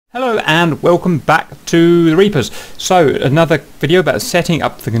Hello and welcome back to the Reapers. So another video about setting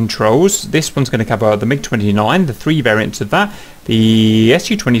up the controls. This one's going to cover the Mig-29, the three variants of that, the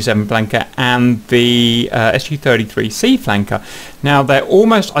Su-27 flanker and the Su-33C flanker. Now they're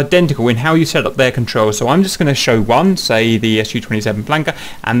almost identical in how you set up their controls, so I'm just going to show one, say the Su-27 flanker,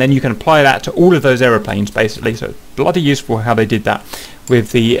 and then you can apply that to all of those aeroplanes basically. So it's bloody useful how they did that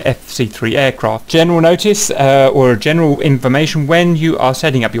with the FC3 aircraft. General notice or general information when you are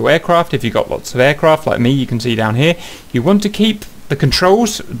setting up your aircraft, if you've got lots of aircraft like me, you can see down here, you want to keep the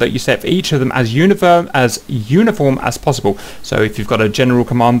controls that you set for each of them as uniform as possible. So if you've got a general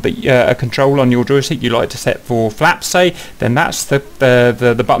command that a control on your joystick you like to set for flaps, say, then that's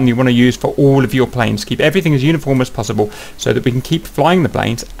the button you want to use for all of your planes. Keep everything as uniform as possible so that we can keep flying the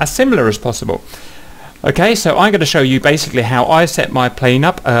planes as similar as possible. Okay, so I'm going to show you basically how I set my plane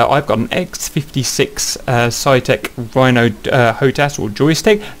up. I've got an X56 Cytec Rhino HOTAS or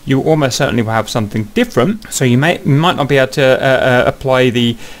joystick. You almost certainly will have something different, so you might not be able to apply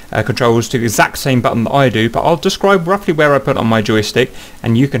the controls to the exact same button that I do, but I'll describe roughly where I put on my joystick,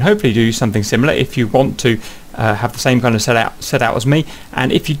 and you can hopefully do something similar if you want to have the same kind of set out as me.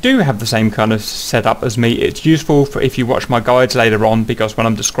 And if you do have the same kind of setup as me, it's useful for if you watch my guides later on, because when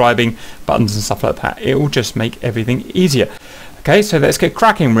I'm describing buttons and stuff like that, it will just make everything easier. Okay, so let's get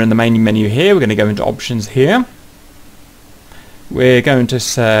cracking. We're in the main menu here. We're going to go into options here. We're going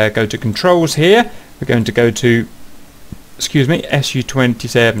to go to controls here. We're going to go to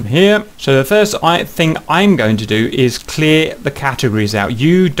Su-27 here. So the first thing I'm going to do is clear the categories out.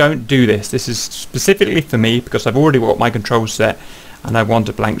 You don't do this. This is specifically for me because I've already got my controls set and I want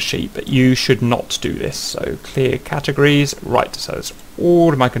a blank sheet, but you should not do this. So clear categories. Right, so it's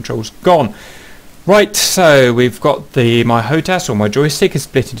all of my controls gone. Right, so we've got my HOTAS or my joystick is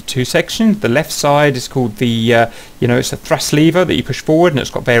split into two sections. The left side is called the, it's a thrust lever that you push forward and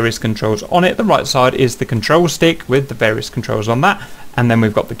it's got various controls on it. The right side is the control stick with the various controls on that. And then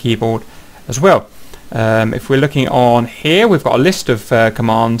we've got the keyboard as well. If we're looking on here, we've got a list of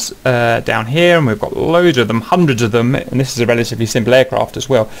commands down here, and we've got loads of them, hundreds of them, and this is a relatively simple aircraft as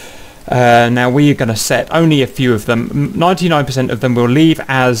well. Now we're going to set only a few of them. 99% of them we'll leave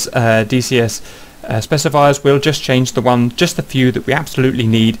as DCS specifiers. We'll just change just the few that we absolutely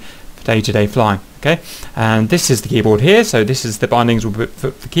need for day-to-day flying. Okay, and this is the keyboard here, so this is the bindings we'll put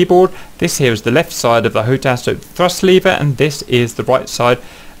for the keyboard. This here is the left side of the HOTAS, so the thrust lever, and this is the right side,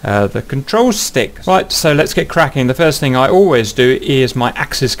 the control stick. Right, so let's get cracking. The first thing I always do is my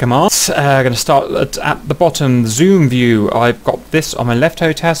axis commands. I'm going to start at the bottom, zoom view. I've got this on my left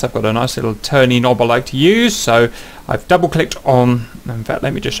HOTAS. I've got a nice little turny knob I like to use, so I've double clicked on, in fact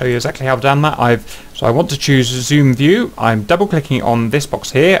let me just show you exactly how I've done that. So I want to choose zoom view. I'm double clicking on this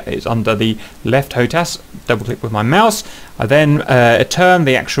box here. It's under the left HOTAS. Double click with my mouse. I then turn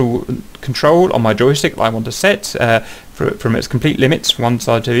the actual control on my joystick that I want to set from its complete limits one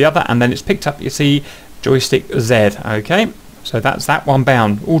side to the other, and then it's picked up, you see, joystick Z. Okay, so that's that one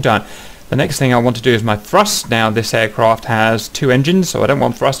bound, all done. The next thing I want to do is my thrust. Now this aircraft has two engines, so I don't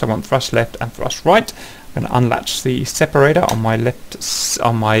want thrust, I want thrust left and thrust right. I'm going to unlatch the separator on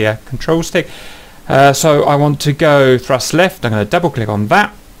my control stick. So I want to go thrust left. I'm going to double click on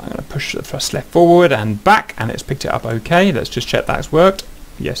that. I'm going to push the thrust left forward and back, and it's picked it up okay. Let's just check that's worked.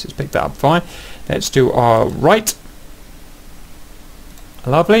 Yes, it's picked that up fine. Let's do our right.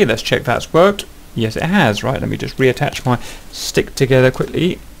 Lovely. Let's check that's worked. Yes, it has. Right, let me just reattach my stick together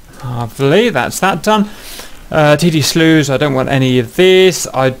quickly. Lovely, that's that done. TD slews, I don't want any of this.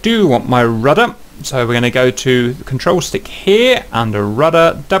 I do want my rudder. So we're going to go to the control stick here, under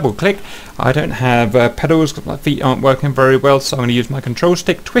rudder, double click. I don't have pedals because my feet aren't working very well, so I'm going to use my control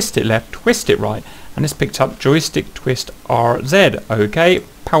stick, twist it left, twist it right, and it's picked up joystick twist RZ. Okay,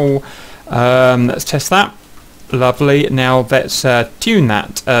 pow. Let's test that. Lovely. Now let's tune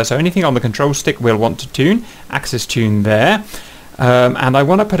that. So anything on the control stick we'll want to tune. Axis tune there. And I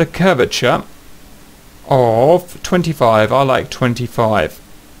want to put a curvature of 25. I like 25.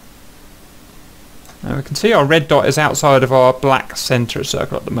 Now we can see our red dot is outside of our black center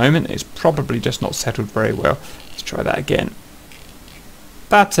circle at the moment. It's probably just not settled very well. Let's try that again.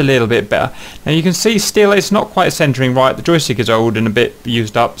 That's a little bit better. Now you can see still it's not quite centering right. The joystick is old and a bit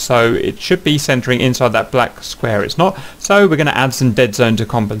used up, so it should be centering inside that black square. It's not. So we're going to add some dead zone to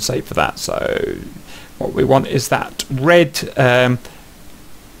compensate for that. So what we want is that red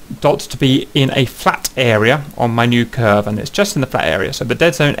dot to be in a flat area on my new curve, and it's just in the flat area. So the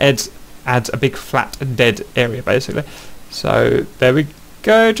dead zone adds a big flat dead area basically. So there we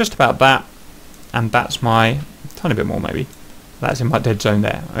go, just about that, and that's my tiny bit more maybe. That's in my dead zone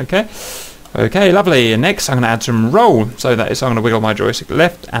there. Okay, Okay, lovely. And next I'm going to add some roll. So that is, I'm going to wiggle my joystick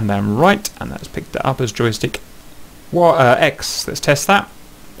left and then right, and that's picked it up as joystick X. Let's test that.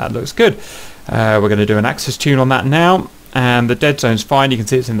 That looks good. We're going to do an axis tune on that now, and the dead zone's fine. You can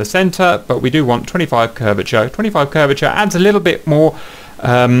see it's in the center, but we do want 25 curvature. 25 curvature adds a little bit more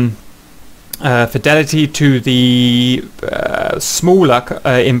fidelity to the smaller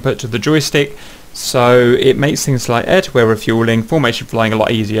input to the joystick, so it makes things like air-to-air refueling, formation flying a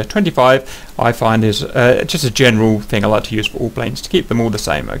lot easier. 25 I find is just a general thing I like to use for all planes to keep them all the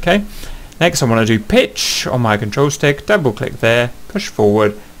same. Okay, next I want to do pitch on my control stick. Double click there, push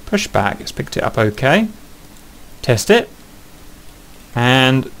forward, push back. It's picked it up okay. Test it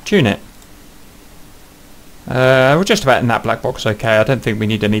and tune it. We're just about in that black box okay. I don't think we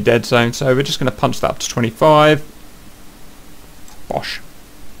need any dead zone, so we're just going to punch that up to 25. Bosh.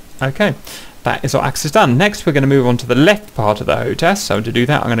 Okay, that is our axis done. Next we're going to move on to the left part of the HOTAS. So to do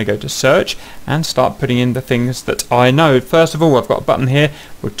that I'm going to go to search and start putting in the things that I know. First of all, I've got a button here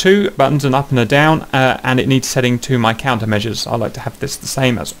with two buttons, an up and a down, and it needs setting to my countermeasures. I like to have this the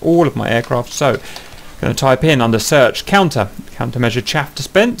same as all of my aircraft, so I'm going to type in under search countermeasure chaff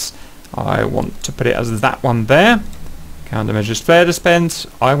dispense. I want to put it as that one there. Countermeasures flare dispense,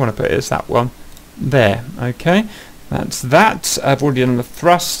 I want to put it as that one there. Okay, that's that. I've already done the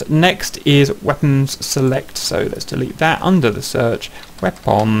thrust. Next is weapons select, so let's delete that. Under the search,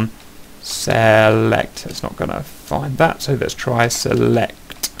 weapon select. It's not going to find that, so let's try select.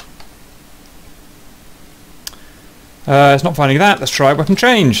 It's not finding that. Let's try weapon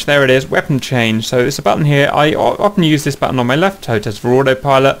change. There it is, weapon change. So it's a button here. I often use this button on my left HOTAS for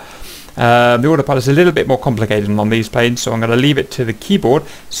autopilot. The autopilot is a little bit more complicated on these planes, so I'm going to leave it to the keyboard.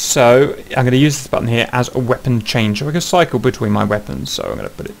 So I'm going to use this button here as a weapon change, so I can cycle between my weapons. So I'm going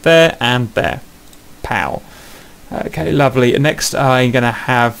to put it there and there. Pow. Okay, lovely. Next I'm going to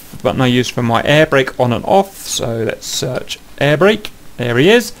have the button I use for my air brake on and off. So let's search air brake. There he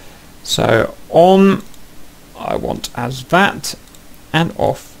is. So on I want as that, and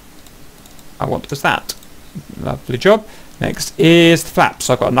off I want as that. Lovely job. Next is the flaps.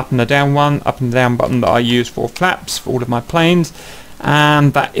 I've got an up and a down one, up and down button that I use for flaps for all of my planes,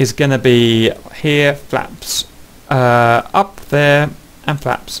 and that is going to be here, flaps up there, and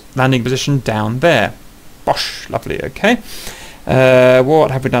flaps landing position down there. Bosh, lovely. Okay,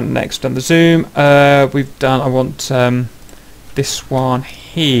 what have we done next? Done the zoom. We've done, I want this one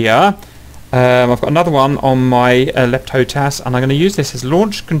here. I've got another one on my left HOTAS, and I'm going to use this as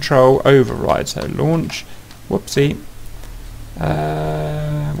launch control override. So launch, whoopsie,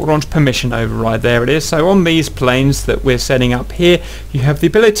 launch permission override. There it is. So on these planes that we're setting up here, you have the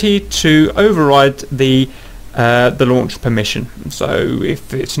ability to override the launch permission. So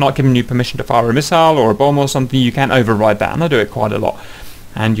if it's not giving you permission to fire a missile or a bomb or something, you can override that, and I do it quite a lot.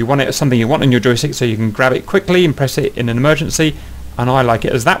 And you want it as something you want on your joystick, so you can grab it quickly and press it in an emergency. And I like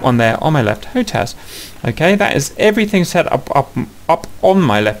it as that one there on my left HOTAS. Okay, that is everything set up on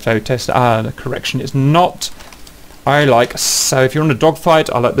my left HOTAS. The correction is not. I like, so if you're on a dogfight,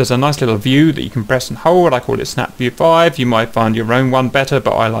 I like, there's a nice little view that you can press and hold. I call it Snap View 5. You might find your own one better,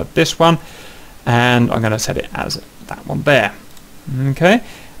 but I like this one. And I'm going to set it as that one there. Okay.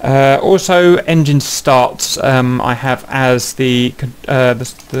 Also, engine starts I have as the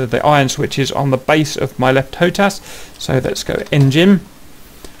iron switches on the base of my left HOTAS. So let's go engine.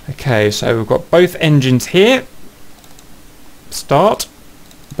 Okay, so we've got both engines here. Start.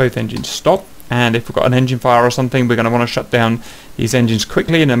 Both engines stop. And if we've got an engine fire or something, we're going to want to shut down these engines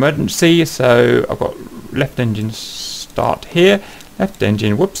quickly in an emergency. So I've got left engine start here. Left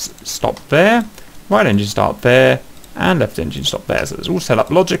engine, whoops, stop there. Right engine start there. And left engine stop there. So it's all set up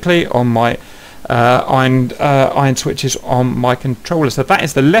logically on my iron switches on my controller. So that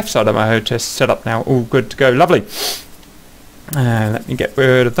is the left side of my HOTAS set up now, all good to go. Lovely. Let me get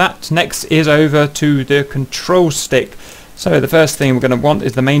rid of that. Next is over to the control stick. So the first thing we're going to want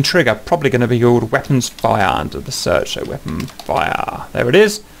is the main trigger, probably going to be called weapons fire under the search. So weapon fire, there it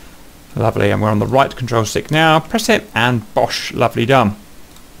is. Lovely, and we're on the right control stick now. Press it and bosh, lovely, done.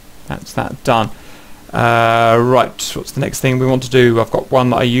 That's that done. Right, what's the next thing we want to do? I've got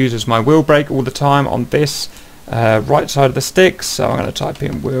one that I use as my wheel brake all the time on this right side of the stick, so I'm going to type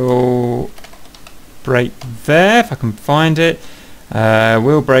in wheel brake there if I can find it.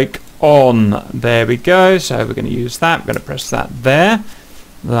 Wheel brake on, there we go. So we're going to use that. We're going to press that there.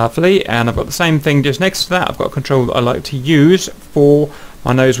 Lovely, and I've got the same thing just next to that. I've got a control that I like to use for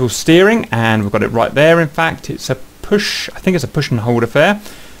my nose wheel steering, and we've got it right there. In fact, it's a push, I think it's a push and hold affair.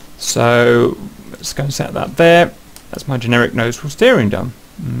 So let's go and set that there. That's my generic nose wheel steering done.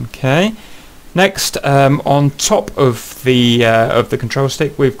 Okay. Next, on top of the control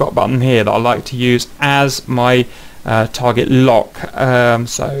stick, we've got a button here that I like to use as my target lock.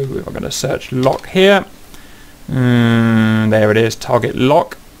 So we're going to search lock here. There it is, target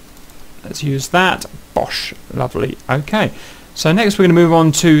lock. Let's use that. Bosh, lovely. Okay. So next we're going to move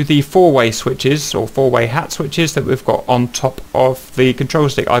on to the four-way switches, or four-way hat switches that we've got on top of the control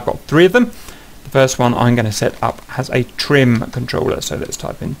stick. I've got 3 of them. The first one I'm going to set up as a trim controller. So let's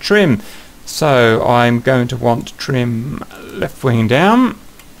type in trim. So I'm going to want trim left wing down.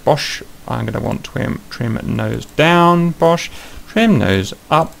 Bosh. I'm going to want trim nose down. Bosh. Trim nose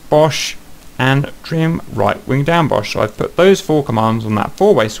up. Bosh. And trim right wing down. Bosh. So I've put those 4 commands on that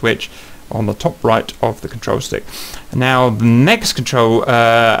four-way switch on the top right of the control stick. And now the next control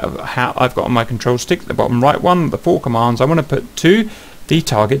I've got on my control stick, the bottom right one, the 4 commands I want to put to the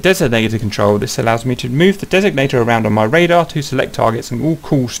target designator control. This allows me to move the designator around on my radar to select targets and all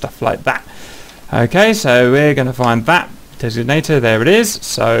cool stuff like that. Okay, so we're going to find that designator. There it is.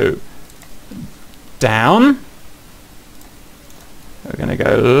 So down. We're going to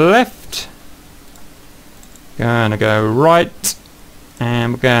go left. Going to go right.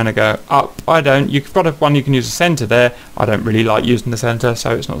 And we're going to go up. You've got one you can use the center there. I don't really like using the center,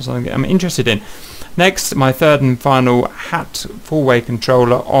 so it's not something I'm interested in. Next, my third and final hat four-way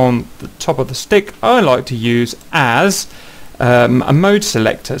controller on the top of the stick, I like to use as a mode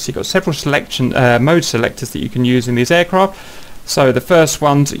selector. So you've got several mode selectors that you can use in these aircraft. So the first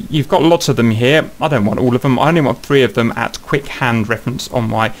ones, you've got lots of them here. I don't want all of them. I only want 3 of them at quick hand reference on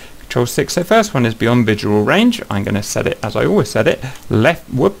my control stick. So first one is beyond visual range. I'm going to set it as I always set it. Left,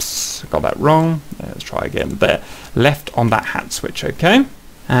 whoops, got that wrong. Let's try again there. Left on that hat switch, okay.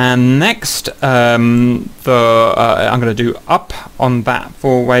 And next, I'm going to do up on that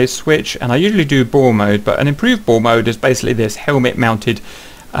four-way switch, and I usually do ball mode, but an improved ball mode is basically this helmet-mounted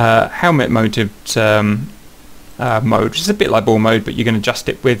mode, which is a bit like ball mode, but you can adjust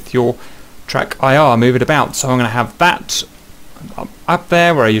it with your track IR, move it about. So I'm going to have that up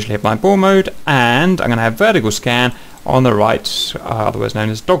there where I usually have my ball mode, and I'm going to have vertical scan on the right, otherwise known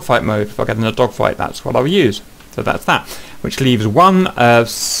as dogfight mode. If I get in a dogfight, that's what I'll use. So that's that, which leaves one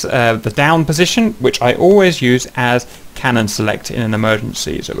the down position, which I always use as cannon select in an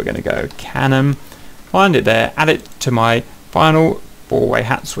emergency. So we're going to go cannon, find it there, add it to my final four-way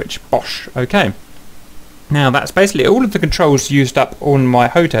hat switch. Bosh. Okay. Now that's basically all of the controls used up on my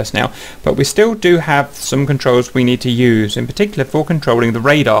HOTAS now, but we still do have some controls we need to use, in particular for controlling the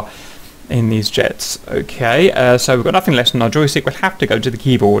radar in these jets. Okay, so we've got nothing left on our joystick. We'll have to go to the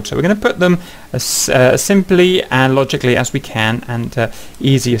keyboard. So we're going to put them as simply and logically as we can, and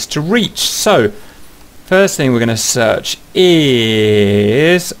easiest to reach. So first thing we're going to search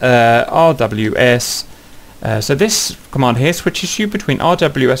is RWS. So this command here switches you between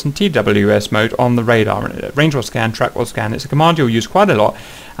RWS and TWS mode on the radar. Range or scan, track or scan. It's a command you'll use quite a lot,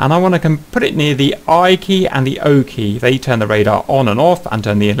 and I want to put it near the I key and the O key. They turn the radar on and off and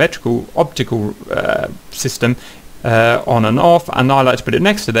turn the optical system on and off, and I like to put it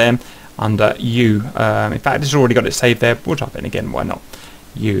next to them under U. In fact, this has already got it saved there. We'll type in again, why not?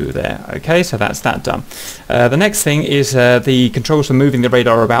 U there. Okay, so that's that done. The next thing is the controls for moving the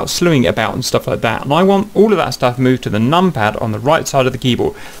radar about, slewing it about and stuff like that, and I want all of that stuff moved to the numpad on the right side of the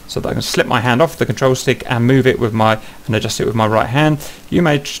keyboard, so that I can slip my hand off the control stick and move it with and adjust it with my right hand. You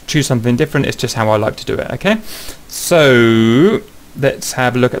may choose something different, it's just how I like to do it. Okay, so let's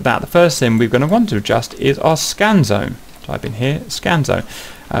have a look at that. The first thing we're going to want to adjust is our scan zone. Type in here scan zone.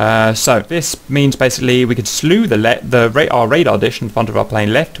 So this means basically we can slew our radar dish in front of our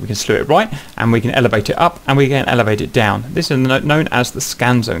plane left, we can slew it right, and we can elevate it up, and we can elevate it down. This is known as the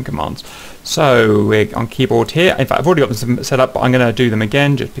scan zone commands. So we're on keyboard here. In fact, I've already got them set up, but I'm going to do them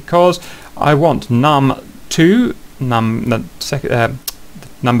again just because I want number 2 key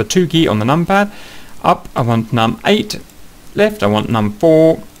on the numpad. Up, I want num8. Left, I want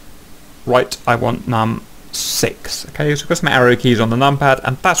num4. Right, I want num6. Okay, so I've got some arrow keys on the numpad,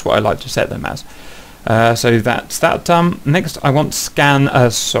 and that's what I like to set them as. So that's that done. Next I want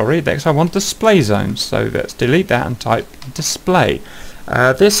next I want display zones. So let's delete that and type display.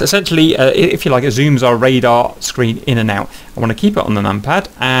 This essentially, if you like, it zooms our radar screen in and out. I want to keep it on the numpad,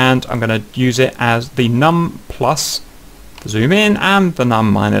 and I'm going to use it as the num plus for zoom in and the num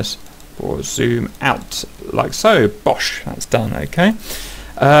minus for zoom out, like so. Bosh, that's done. Okay.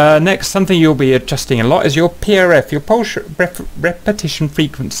 Next, something you'll be adjusting a lot is your PRF, your pulse repetition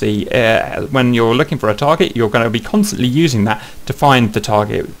frequency. When you're looking for a target, you're going to be constantly using that to find the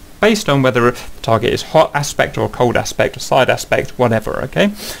target, based on whether the target is hot aspect or cold aspect or side aspect, whatever.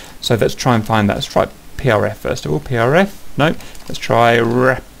 Okay, so let's try and find that. Let's try PRF first of all. PRF, no. Let's try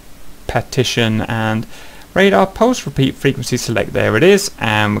partition and radar pulse repeat frequency select. There it is,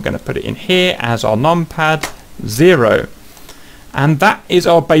 and we're going to put it in here as our numpad 0. And that is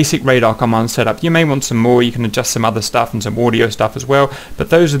our basic radar command setup. You may want some more. You can adjust some other stuff and some audio stuff as well, but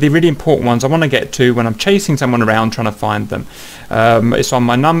those are the really important ones I want to get to when I'm chasing someone around trying to find them. It's on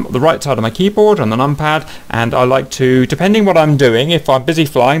my the right side of my keyboard on the numpad, and I like to, depending what I'm doing, if I'm busy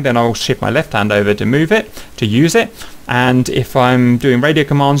flying, then I'll shift my left hand over to move it, to use it. And if I'm doing radio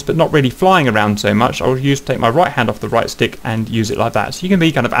commands but not really flying around so much, I'll take my right hand off the right stick and use it like that. So you can be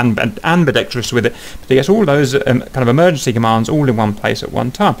kind of ambidextrous with it, but it gets all those kind of emergency commands all in one place at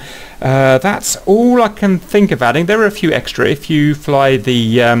one time. That's all I can think of adding. There are a few extra. If you fly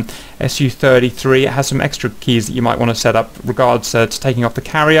the Su-33, it has some extra keys that you might want to set up regards to taking off the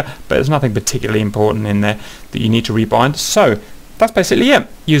carrier, but there's nothing particularly important in there that you need to rebind. So that's basically it.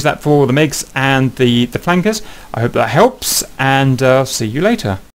 Use that for the MiGs and the flankers. I hope that helps, and I'll see you later.